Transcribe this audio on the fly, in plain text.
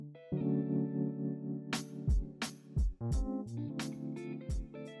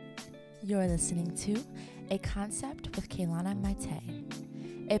You're listening to A Concept with Kaylana Maite,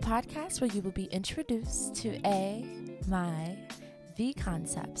 a podcast where you will be introduced to the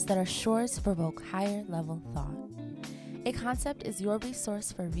concepts that are sure to provoke higher level thought. A Concept is your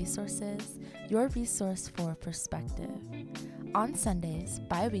resource for resources, your resource for perspective. On Sundays,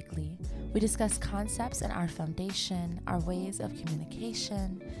 bi-weekly, we discuss concepts in our foundation, our ways of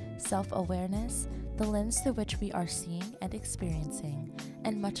communication, self-awareness, the lens through which we are seeing and experiencing,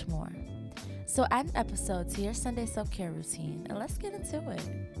 and much more. So add an episode to your Sunday self-care routine, and let's get into it.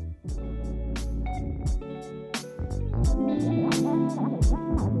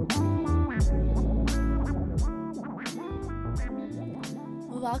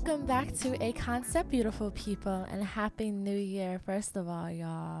 Welcome back to A Concept, beautiful people, and Happy New Year, first of all,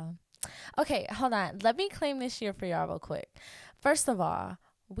 y'all. Okay, hold on. Let me claim this year for y'all real quick. First of all,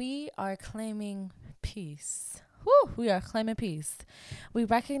 we are claiming peace. We are claiming peace. We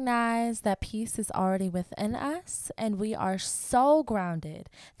recognize that peace is already within us, and we are so grounded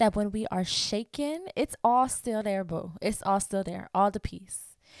that when we are shaken, it's all still there, boo. It's all still there, all the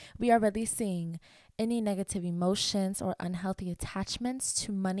peace. We are releasing any negative emotions or unhealthy attachments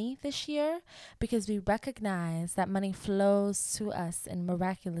to money this year because we recognize that money flows to us in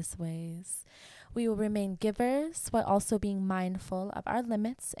miraculous ways. We will remain givers while also being mindful of our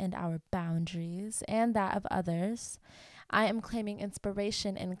limits and our boundaries and that of others. I am claiming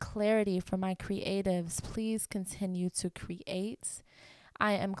inspiration and clarity for my creatives. Please continue to create.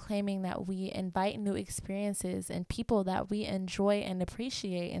 I am claiming that we invite new experiences and people that we enjoy and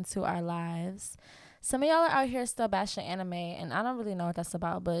appreciate into our lives. Some of y'all are out here still bashing anime, and I don't really know what that's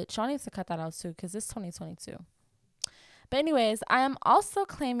about, but y'all need to cut that out too because it's 2022. But anyways, I am also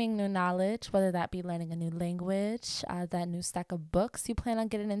claiming new knowledge, whether that be learning a new language, that new stack of books you plan on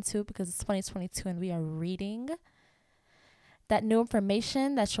getting into because it's 2022 and we are reading. That new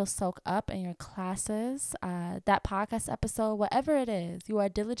information that you'll soak up in your classes, that podcast episode, whatever it is, you are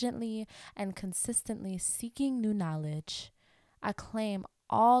diligently and consistently seeking new knowledge. I claim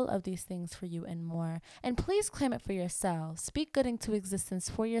all of these things for you and more. And please claim it for yourself. Speak good into existence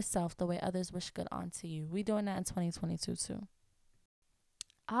for yourself the way others wish good onto you. We doing that in 2022 too.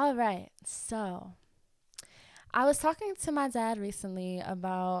 All right, so I was talking to my dad recently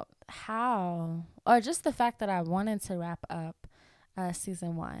about just the fact that I wanted to wrap up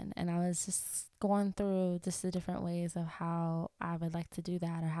season 1. And I was just going through just the different ways of how I would like to do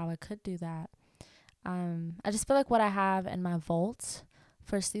that or how I could do that. I just feel like what I have in my vault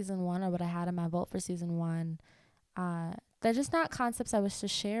for season 1 or what I had in my vault for season 1, they're just not concepts I wish to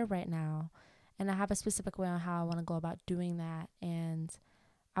share right now. And I have a specific way on how I want to go about doing that. And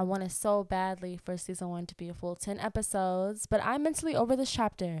I want it so badly for season 1 to be a full 10 episodes, but I'm mentally over this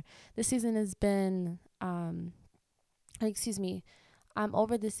chapter. This season has been, I'm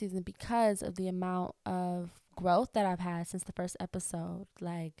over this season because of the amount of growth that I've had since the first episode.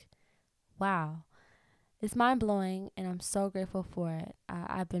 Like, wow. It's mind-blowing, and I'm so grateful for it.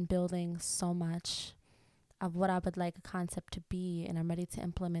 I've been building so much of what I would like a concept to be, and I'm ready to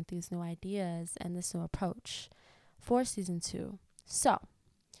implement these new ideas and this new approach for season 2. So,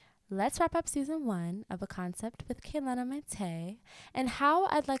 let's wrap up season 1 of A Concept with Kaylana Maite. And how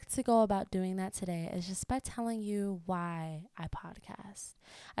I'd like to go about doing that today is just by telling you why I podcast.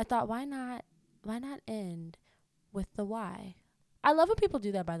 I thought, why not end with the why? I love when people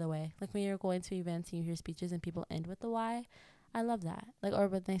do that, by the way. Like when you're going to events and you hear speeches and people end with the why. I love that. Like, or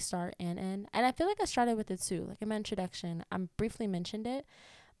when they start and end. And I feel like I started with it too. Like in my introduction, I briefly mentioned it,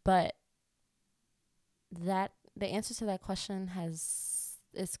 but the answer to that question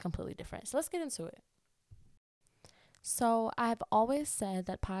is completely different. So let's get into it. So I've always said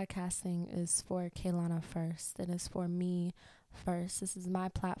that podcasting is for Kaylana first. It is for me first. This is my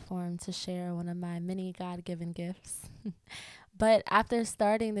platform to share one of my many God-given gifts. But after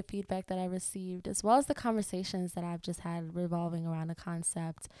starting, the feedback that I received, as well as the conversations that I've just had revolving around the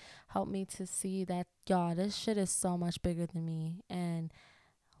concept, helped me to see that, y'all, this shit is so much bigger than me. And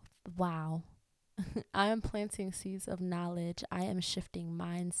wow. I am planting seeds of knowledge. I am shifting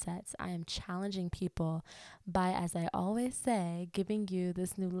mindsets. I am challenging people by, as I always say, giving you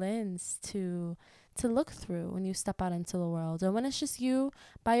this new lens to look through when you step out into the world, or when it's just you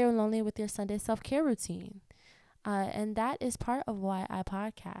by your lonely with your Sunday self-care routine. And that is part of why I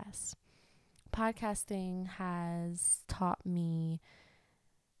podcast. Podcasting has taught me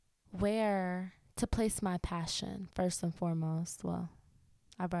where to place my passion, first and foremost. Well,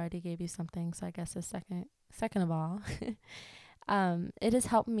 I've already gave you something, so I guess a second of all. It has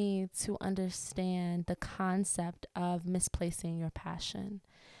helped me to understand the concept of misplacing your passion.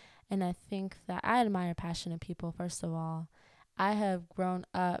 And I think that I admire passionate people, first of all. I have grown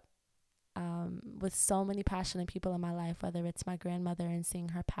up with so many passionate people in my life, whether it's my grandmother and seeing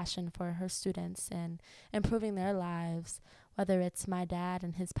her passion for her students and improving their lives, whether it's my dad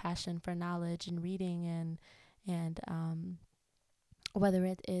and his passion for knowledge and reading, and whether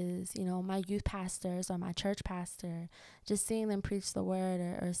it is, my youth pastors or my church pastor, just seeing them preach the word,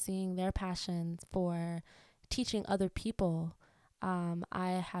 or seeing their passion for teaching other people.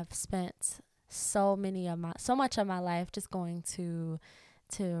 I have spent so much of my life just going to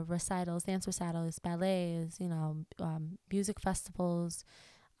recitals, dance recitals, ballets, music festivals.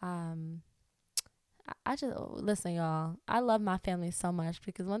 I just listen, y'all. I love my family so much,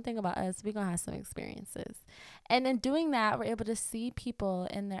 because one thing about us, we're gonna have some experiences, and in doing that, we're able to see people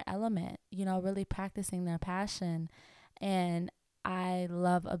in their element, really practicing their passion, and I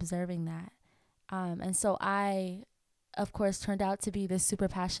love observing that. And so I, of course, turned out to be this super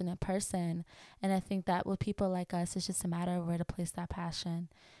passionate person, and I think that with people like us, it's just a matter of where to place that passion,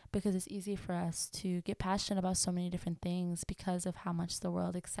 because it's easy for us to get passionate about so many different things because of how much the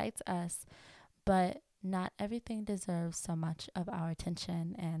world excites us. But not everything deserves so much of our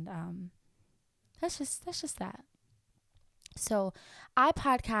attention, and that's just that. So I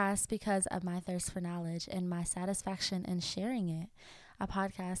podcast because of my thirst for knowledge and my satisfaction in sharing it. I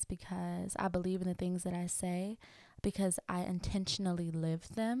podcast because I believe in the things that I say, because I intentionally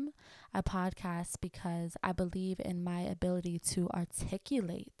live them. I podcast because I believe in my ability to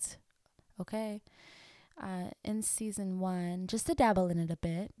articulate. Okay. In season 1, just to dabble in it a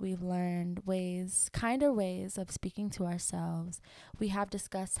bit, we've learned kinder ways of speaking to ourselves. We have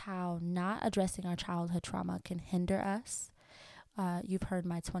discussed how not addressing our childhood trauma can hinder us. You've heard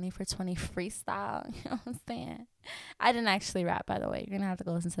my 20 for 20 freestyle. You know what I'm saying? I didn't actually rap, by the way. You're going to have to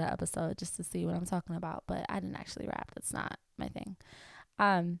go listen to that episode just to see what I'm talking about. But I didn't actually rap. That's not my thing.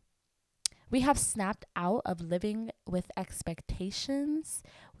 We have snapped out of living with expectations.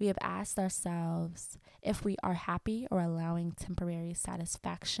 We have asked ourselves if we are happy or allowing temporary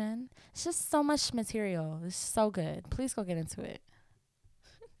satisfaction. It's just so much material. It's so good. Please go get into it.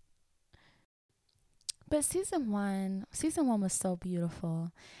 But season one was so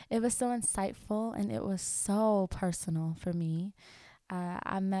beautiful. It was so insightful, and it was so personal for me.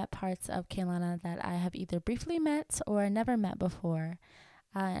 I met parts of Kaylana that I have either briefly met or never met before.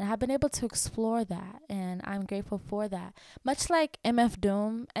 And I've been able to explore that, and I'm grateful for that. Much like MF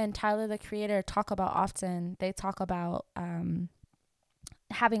Doom and Tyler, the Creator, talk about often, they talk about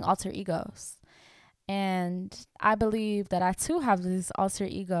having alter egos. And I believe that I too have these alter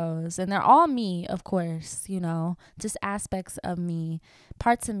egos, and they're all me, of course, just aspects of me,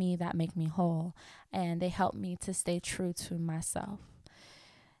 parts of me that make me whole, and they help me to stay true to myself.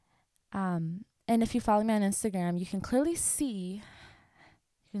 And if you follow me on Instagram, you can clearly see,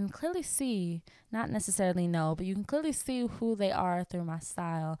 not necessarily know, but you can clearly see who they are through my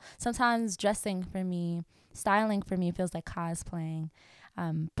style. Sometimes styling for me feels like cosplaying.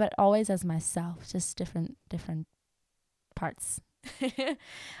 But always as myself, just different parts.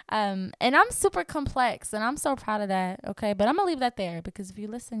 And I'm super complex, and I'm so proud of that. Okay, but I'm gonna leave that there, because if you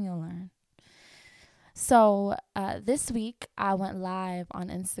listen, you'll learn. So this week I went live on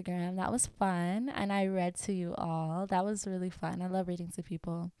Instagram. That was fun, and I read to you all. That was really fun. I love reading to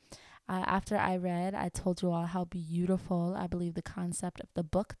people. After I read, I told you all how beautiful I believe the concept of the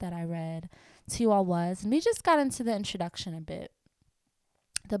book that I read to you all was, and we just got into the introduction a bit.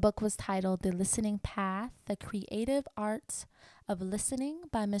 The book was titled The Listening Path, The Creative Art of Listening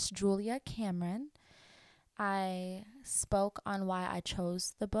by Miss Julia Cameron. I spoke on why I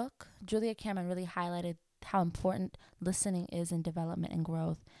chose the book. Julia Cameron really highlighted how important listening is in development and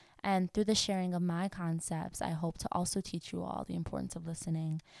growth. And through the sharing of my concepts, I hope to also teach you all the importance of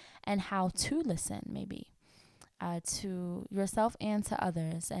listening and how to listen, maybe, to yourself and to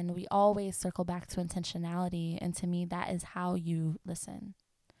others. And we always circle back to intentionality. And to me, that is how you listen.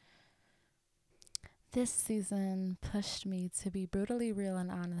 This season pushed me to be brutally real and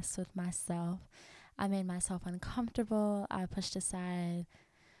honest with myself. I made myself uncomfortable. I pushed aside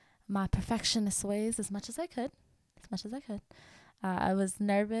my perfectionist ways as much as I could. I was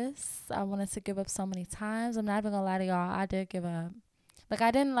nervous. I wanted to give up so many times. I'm not even gonna lie to y'all. I did give up.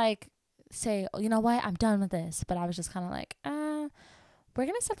 I didn't say, oh, you know what? I'm done with this. But I was just kind of like, we're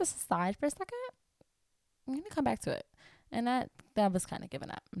gonna set this aside for a second. I'm gonna come back to it. And that was kind of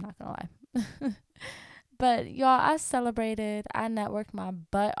giving up. I'm not gonna lie. But y'all, I celebrated. I networked my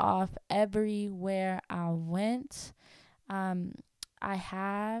butt off everywhere I went. I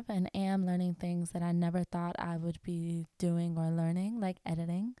have and am learning things that I never thought I would be doing or learning, like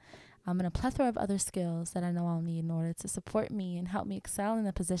editing. And a plethora of other skills that I know I'll need in order to support me and help me excel in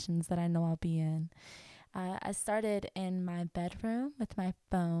the positions that I know I'll be in. I started in my bedroom with my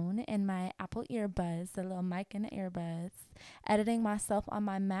phone and my Apple earbuds, the little mic and the earbuds, editing myself on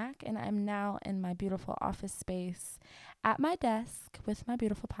my Mac, and I'm now in my beautiful office space at my desk with my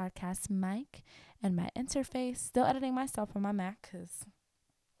beautiful podcast mic and my interface, still editing myself on my Mac because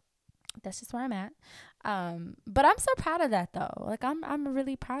that's just where I'm at. But I'm so proud of that though. Like I'm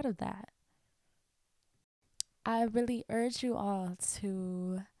really proud of that. I really urge you all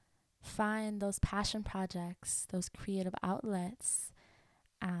to find those passion projects, those creative outlets,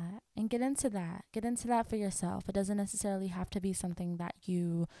 and get into that. Get into that for yourself. It doesn't necessarily have to be something that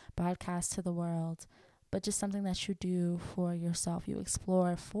you broadcast to the world, but just something that you do for yourself, you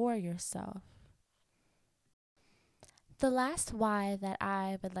explore for yourself. The last why that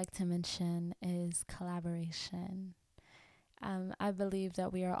I would like to mention is collaboration. I believe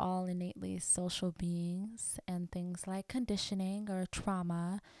that we are all innately social beings, and things like conditioning or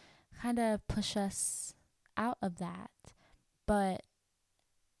trauma kind of push us out of that. But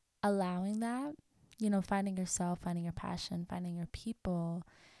allowing that, finding yourself, finding your passion, finding your people,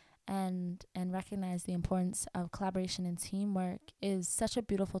 and recognize the importance of collaboration and teamwork is such a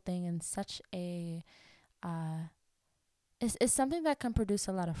beautiful thing, and such a is something that can produce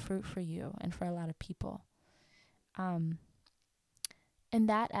a lot of fruit for you and for a lot of people. And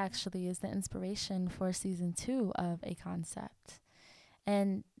that actually is the inspiration for season 2 of A Concept.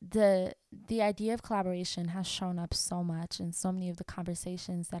 And the idea of collaboration has shown up so much in so many of the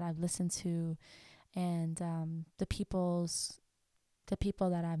conversations that I've listened to, and the people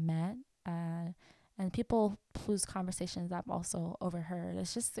that I've met, and people whose conversations I've also overheard.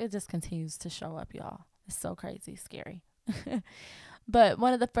 It just continues to show up, y'all. It's so crazy, scary. But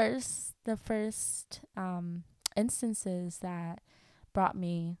one of the first instances that brought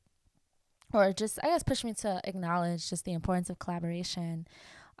me, or just, I guess, pushed me to acknowledge just the importance of collaboration,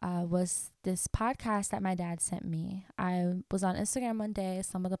 was this podcast that my dad sent me. I was on Instagram one day,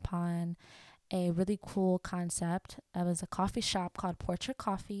 stumbled upon a really cool concept. It was a coffee shop called Portrait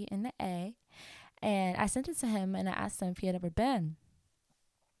Coffee in the A. And I sent it to him and I asked him if he had ever been.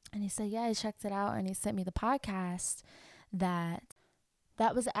 And he said, yeah, he checked it out, and he sent me the podcast that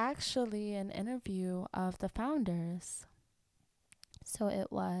was actually an interview of the founders. So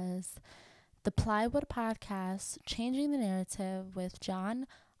it was the Plywood Podcast, Changing the Narrative, with John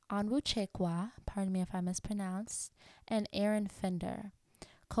Onwuchekwa, pardon me if I mispronounced, and Aaron Fender,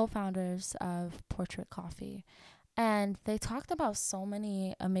 co-founders of Portrait Coffee. And they talked about so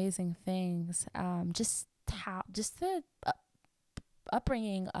many amazing things, just the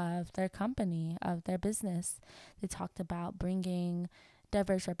upbringing of their company, of their business. They talked about bringing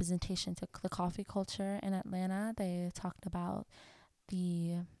diverse representation to the coffee culture in Atlanta. They talked about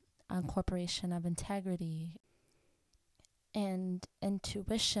the incorporation of integrity and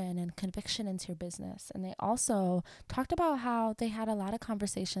intuition and conviction into your business. And they also talked about how they had a lot of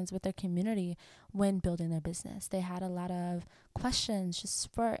conversations with their community when building their business. They had a lot of questions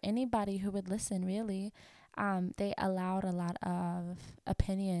just for anybody who would listen, really. They allowed a lot of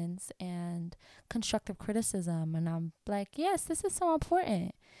opinions and constructive criticism. And I'm like, yes, this is so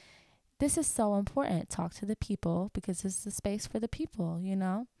important. This is so important. Talk to the people, because this is a space for the people,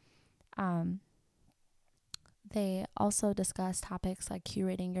 They also discussed topics like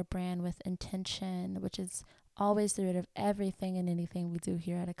curating your brand with intention, which is always the root of everything and anything we do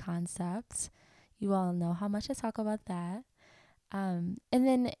here at A Concept. You all know how much I talk about that. And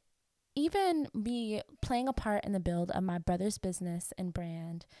then even me playing a part in the build of my brother's business and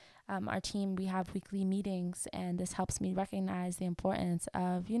brand. Our team, we have weekly meetings, and this helps me recognize the importance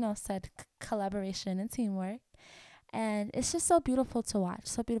of, said collaboration and teamwork. And it's just so beautiful to watch,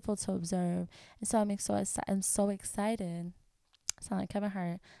 so beautiful to observe. And so I'm so excited. I sound like Kevin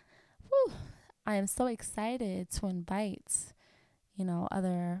Hart. Whew. I am so excited to invite,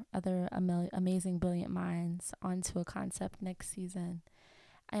 other amazing, brilliant minds onto A Concept next season.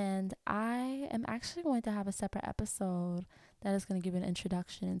 And I am actually going to have a separate episode that is going to give an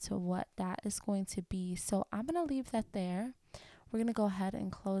introduction into what that is going to be. So I'm going to leave that there. We're going to go ahead and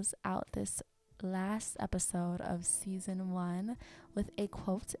close out this last episode of season 1 with a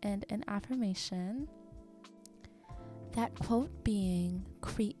quote and an affirmation. That quote being,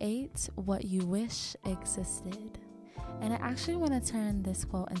 create what you wish existed. And I actually want to turn this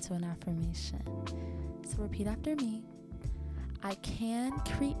quote into an affirmation. So repeat after me. I can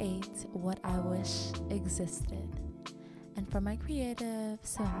create what I wish existed. And for my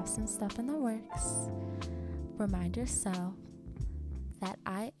creatives who have some stuff in the works, remind yourself that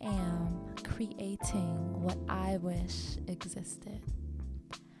I am creating what I wish existed.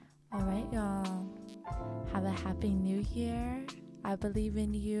 All right, y'all. Have a happy new year. I believe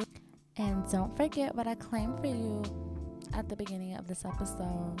in you. And don't forget what I claimed for you at the beginning of this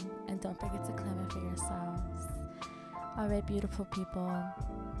episode. And don't forget to claim it for yourselves. All right, beautiful people.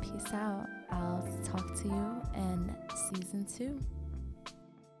 Peace out. I'll talk to you in season 2.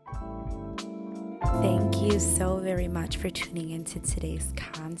 Thank you so very much for tuning into today's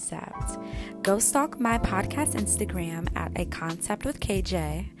concept. Go stalk my podcast Instagram at A Concept with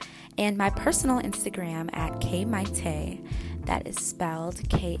KJ and my personal Instagram at KMaite. That is spelled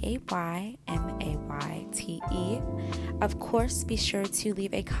KAYMAYTE. Of course, be sure to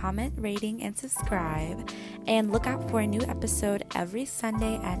leave a comment, rating, and subscribe. And look out for a new episode every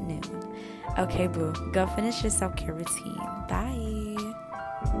Sunday at noon. Okay, boo, go finish your self-care routine. Bye.